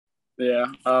Yeah.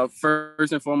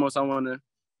 First and foremost, I want to,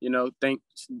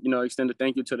 extend a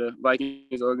thank you to the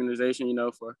Vikings organization,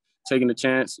 for taking the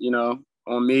chance,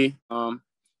 on me,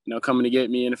 coming to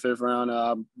get me in the 5th round.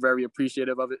 I'm very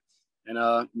appreciative of it. And,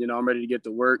 I'm ready to get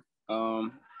to work.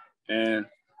 And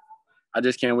I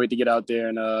just can't wait to get out there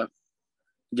and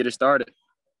get it started.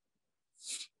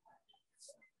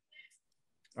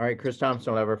 All right, Chris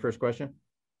Thompson will have our first question.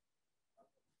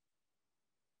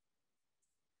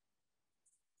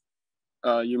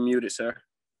 You're muted, sir.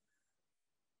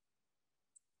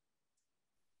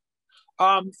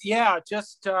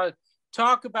 Just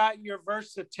talk about your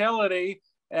versatility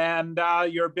and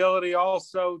your ability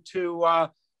also to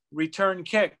return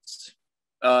kicks.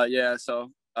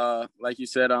 So like you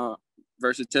said,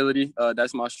 versatility,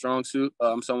 that's my strong suit.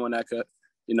 I'm someone that could,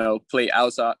 play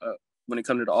outside. When it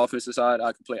comes to the offensive side,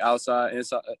 I could play outside,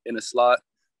 inside, in a slot.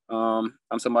 I'm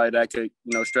somebody that could,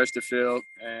 stretch the field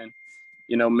and,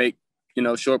 make,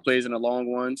 short plays and the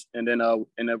long ones. And then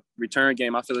in the return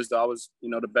game, I feel as though I was,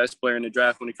 the best player in the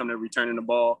draft when it comes to returning the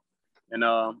ball. And,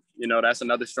 that's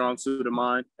another strong suit of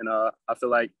mine. And I feel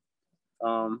like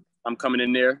I'm coming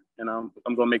in there and I'm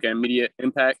going to make an immediate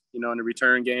impact, in the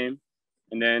return game.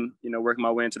 And then, working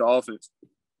my way into the offense.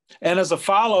 And as a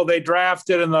follow, they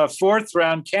drafted in the 4th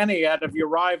round, Kenny, out of your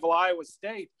rival Iowa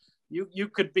State. You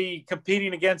could be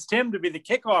competing against him to be the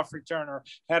kickoff returner.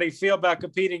 How do you feel about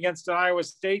competing against an Iowa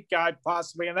State guy,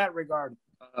 possibly in that regard?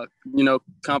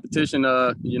 Competition,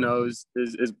 is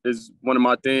one of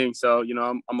my things. So,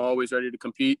 I'm always ready to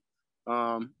compete.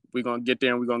 We're going to get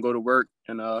there and we're going to go to work.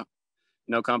 And,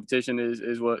 competition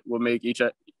is what will make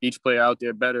each player out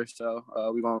there better. So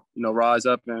we're going to, rise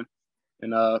up and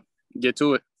get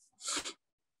to it.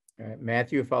 All right,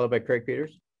 Matthew, followed by Craig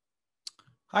Peters.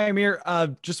 Hi,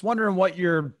 Ihmir. Just wondering what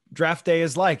your draft day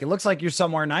is like. It looks like you're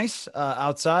somewhere nice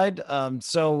outside.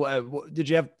 So did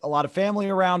you have a lot of family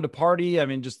around to party? I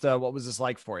mean, just what was this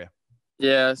like for you?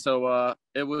 Yeah, so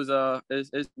it was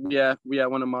we had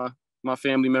one of my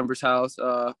family members' house.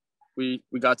 We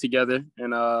got together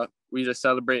and we just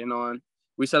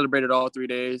we celebrated all 3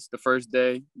 days. The first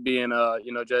day being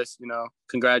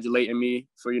congratulating me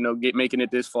for making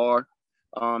it this far,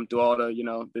 through all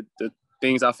the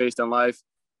things I faced in life.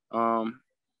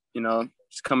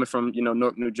 Just coming from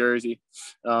Newark, New Jersey,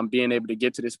 being able to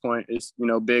get to this point is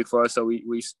big for us. So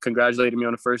we congratulated me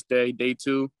on the first day. Day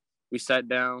 2, we sat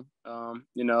down,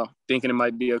 thinking it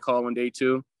might be a call on day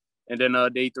 2, and then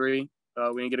day 3.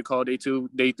 We didn't get a call day 2.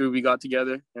 Day 3, we got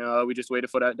together and we just waited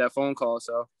for that phone call.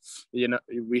 So, we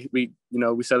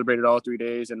celebrated all 3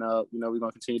 days and, we're going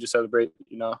to continue to celebrate,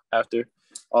 after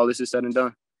all this is said and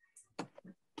done.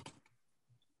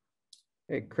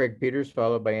 Okay, Craig Peters,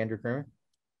 followed by Andrew Kramer.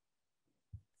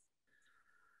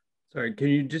 Sorry, can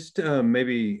you just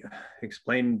maybe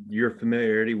explain your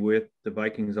familiarity with the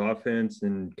Vikings offense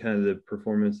and kind of the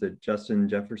performance that Justin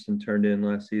Jefferson turned in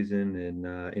last season, and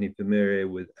any familiarity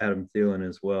with Adam Thielen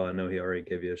as well? I know he already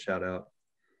gave you a shout out.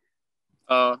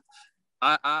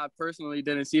 I personally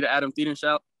didn't see the Adam Thielen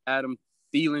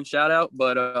shout out,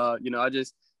 but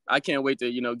I can't wait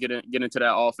to get into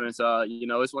that offense.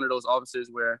 It's one of those offenses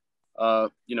where the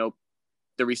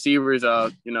receivers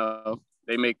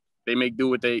they make do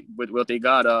with what they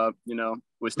got.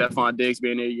 With Stephon Diggs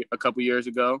being there a couple years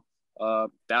ago,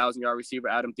 1,000-yard receiver,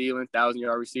 Adam Thielen,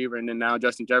 1,000-yard receiver, and then now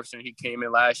Justin Jefferson, he came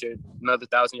in last year, another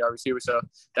 1,000-yard receiver. So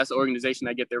that's the organization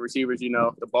that get their receivers,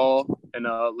 the ball and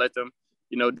let them,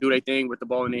 do their thing with the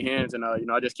ball in their hands. And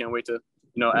I just can't wait to,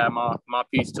 add my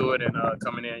piece to it and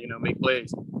come in there and, make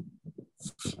plays.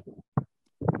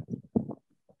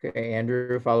 Okay,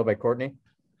 Andrew, followed by Courtney.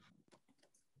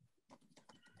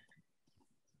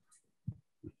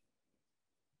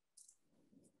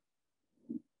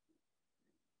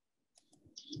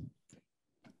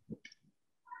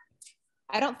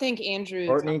 I don't think Andrew.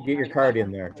 Courtney, get your card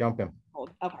in there. Jump him.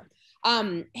 Okay.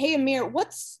 Hey, Ihmir,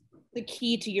 what's the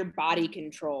key to your body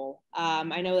control?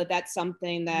 I know that's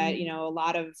something that, a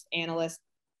lot of analysts,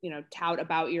 tout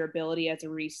about your ability as a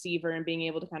receiver and being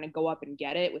able to kind of go up and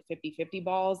get it with 50-50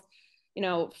 balls.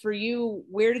 For you,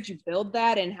 where did you build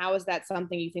that, and how is that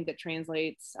something you think that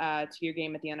translates to your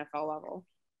game at the NFL level?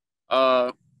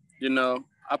 I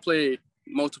played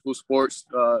multiple sports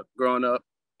growing up.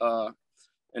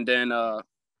 And then,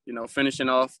 finishing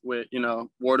off with,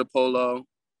 water polo,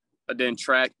 then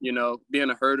track, being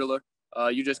a hurdler,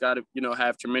 you just got to,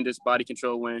 have tremendous body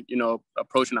control when,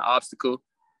 approaching an obstacle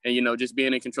and, just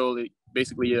being in control of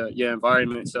basically your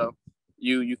environment. So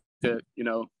you could,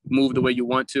 move the way you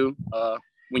want to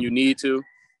when you need to.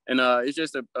 And it's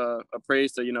just a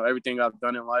praise to, everything I've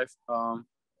done in life, all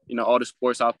the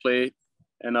sports I've played,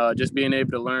 and just being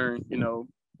able to learn,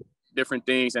 different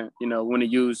things and, you know, when to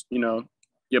use, you know,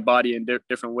 your body in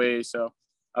different ways. So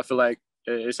I feel like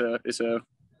it's a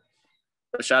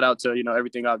shout out to, you know,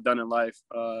 everything I've done in life,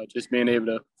 just being able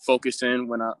to focus in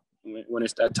when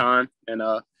it's that time and,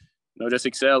 you know, just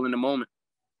excel in the moment.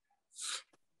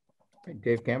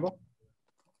 Dave Campbell.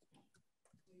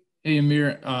 Hey,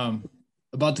 Ihmir,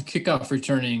 about the kickoff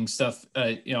returning stuff,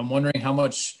 you know, I'm wondering how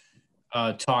much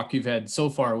talk you've had so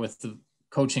far with the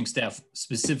coaching staff,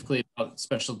 specifically about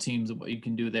special teams and what you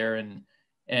can do there. And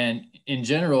in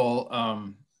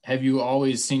general, have you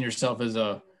always seen yourself as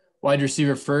a wide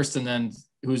receiver first and then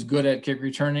who's good at kick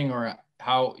returning, or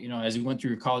how, you know, as you went through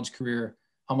your college career,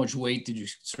 how much weight did you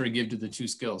sort of give to the two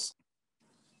skills?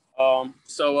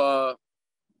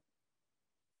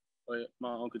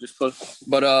 My uncle just put,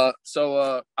 but I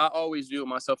always view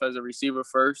myself as a receiver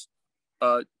first.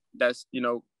 That's, you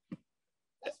know,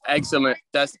 excellent.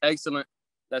 That's excellent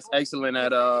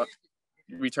at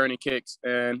returning kicks,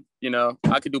 and, you know,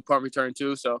 I could do punt return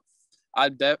too. So I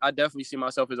definitely see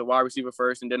myself as a wide receiver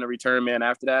first, and then a return man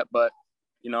after that. But,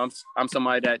 you know, I'm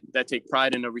somebody that take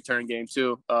pride in the return game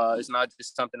too. It's not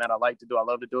just something that I like to do. I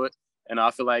love to do it, and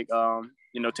I feel like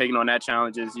you know, taking on that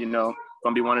challenge is, you know,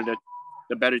 gonna be one of the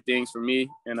better things for me,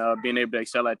 and being able to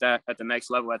excel at that at the next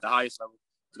level, at the highest level,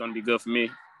 is going to be good for me.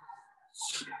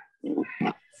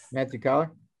 Matthew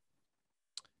Collar.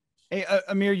 Hey,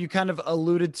 Ihmir, you kind of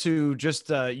alluded to just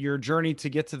your journey to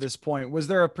get to this point. Was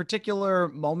there a particular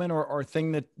moment or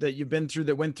thing that you've been through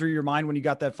that went through your mind when you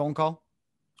got that phone call?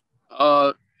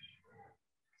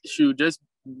 Just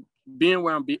being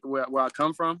where I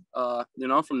come from. You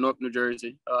know, I'm from North New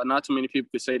Jersey. Not too many people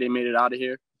could say they made it out of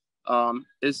here.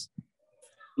 It's,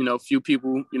 you know, few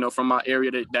people, you know, from my area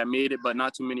that made it, but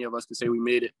not too many of us could say we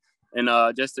made it. And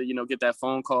just to, you know, get that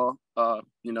phone call,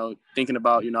 you know, thinking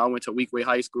about, you know, I went to Weekway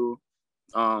High School,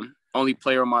 only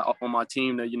player on my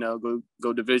team to, you know,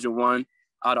 go Division I.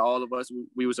 Out of all of us,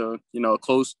 we was a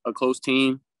close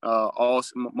team,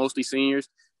 mostly seniors,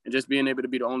 and just being able to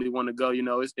be the only one to go, you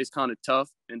know, it's kind of tough.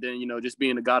 And then, you know, just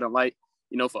being a guiding light,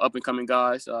 you know, for up and coming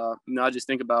guys. You know, I just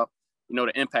think about, you know,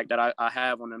 the impact that I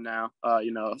have on them now.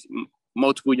 You know,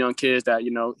 multiple young kids that,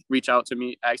 you know, reach out to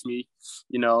me, ask me,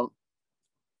 you know,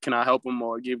 can I help them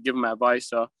or give them advice?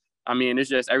 So, I mean, it's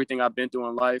just everything I've been through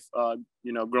in life,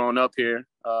 you know, growing up here,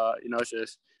 you know, it's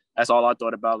just, that's all I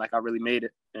thought about. Like, I really made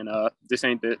it. And this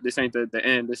ain't the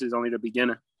end. This is only the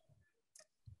beginning.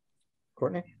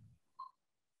 Courtney?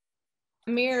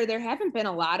 Ihmir, there haven't been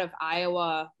a lot of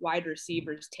Iowa wide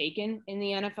receivers taken in the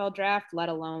NFL draft, let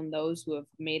alone those who have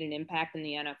made an impact in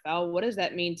the NFL. What does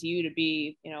that mean to you to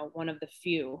be, you know, one of the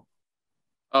few?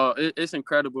 It's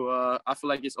incredible. I feel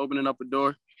like it's opening up a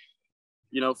door,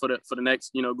 you know, for the next,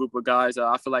 you know, group of guys.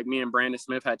 I feel like me and Brandon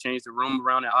Smith had changed the room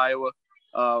around in Iowa,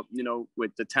 you know,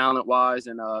 with the talent wise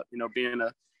and, you know, being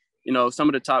you know, some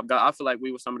of the top guys. I feel like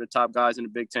we were some of the top guys in the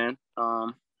Big Ten,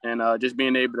 and just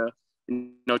being able to,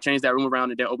 you know, change that room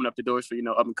around and then open up the doors for, you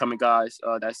know, up and coming guys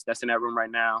that's in that room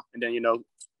right now. And then, you know,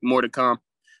 more to come.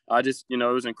 I just, you know,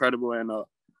 it was incredible, and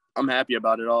I'm happy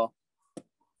about it all.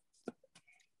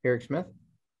 Eric Smith.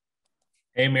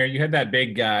 Hey, Ihmir, you had that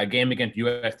big game against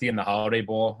USC in the Holiday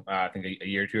Bowl, I think a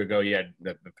year or two ago. You had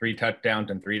the 3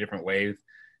 touchdowns in 3 different ways.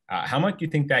 How much do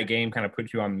you think that game kind of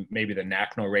put you on maybe the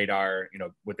national radar, you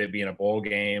know, with it being a bowl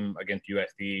game against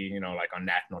USC, you know, like on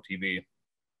national TV?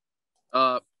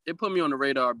 It put me on the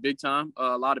radar big time.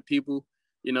 A lot of people,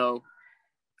 you know,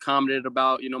 commented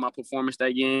about, you know, my performance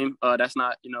that game. That's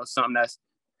not, you know, something that's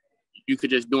you could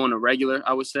just do on a regular,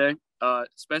 I would say.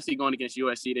 Especially going against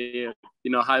USC, they,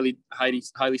 you know, highly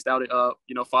scouted,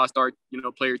 you know, 5-star, you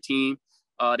know, player team.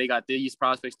 They got these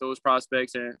prospects, those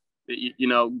prospects, and, you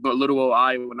know, little old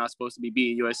Iowa, we're not supposed to be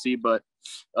beating USC. But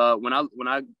when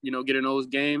I, you know, get in those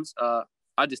games,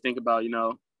 I just think about, you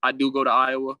know, I do go to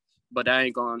Iowa, but that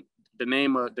ain't going. The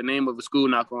name of a school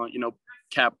not going, you know,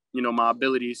 cap, you know, my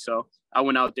abilities. So I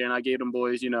went out there and I gave them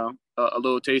boys, you know, a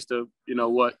little taste of, you know,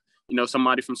 what, you know,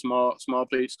 somebody from small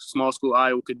school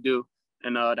Iowa could do.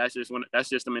 And that's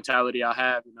just the mentality I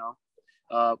have, you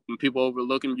know. When people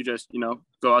overlook them, you just, you know,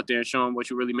 go out there and show them what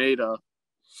you really made of.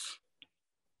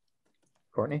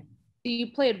 Courtney?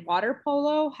 You played water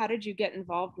polo. How did you get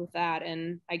involved with that?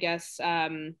 And I guess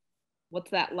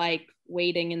what's that like,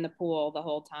 wading in the pool the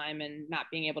whole time and not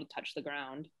being able to touch the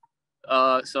ground?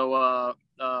 So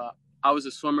I was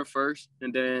a swimmer first,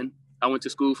 and then I went to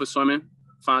school for swimming.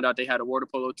 Found out they had a water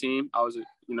polo team. I was,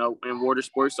 you know, in water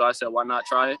sports, so I said, why not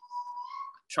try it?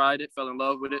 Tried it, fell in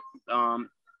love with it.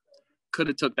 Could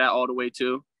have took that all the way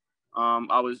too.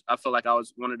 I felt like I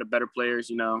was one of the better players,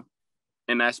 you know,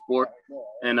 in that sport.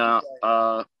 And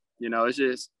you know, it's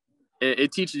just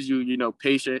it teaches you, you know,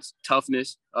 patience,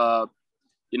 toughness.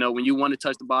 You know, when you want to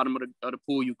touch the bottom of the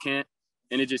pool, you can't,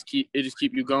 and it just keep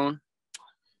you going.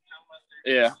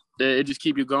 Yeah, it just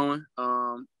keep you going.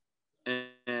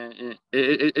 And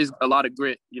it's a lot of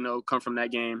grit, you know, come from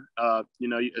that game. You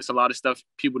know, it's a lot of stuff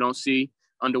people don't see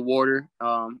underwater.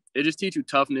 It just teaches you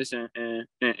toughness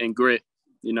and grit,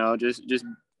 you know, just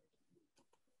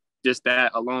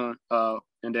that alone.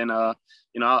 And then,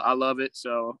 you know, I love it.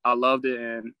 So I loved it.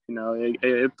 And, you know,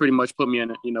 it pretty much put me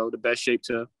in, you know, the best shape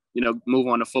to, you know, move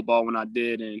on to football when I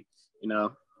did. And, you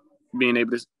know, being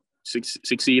able to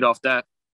succeed off that.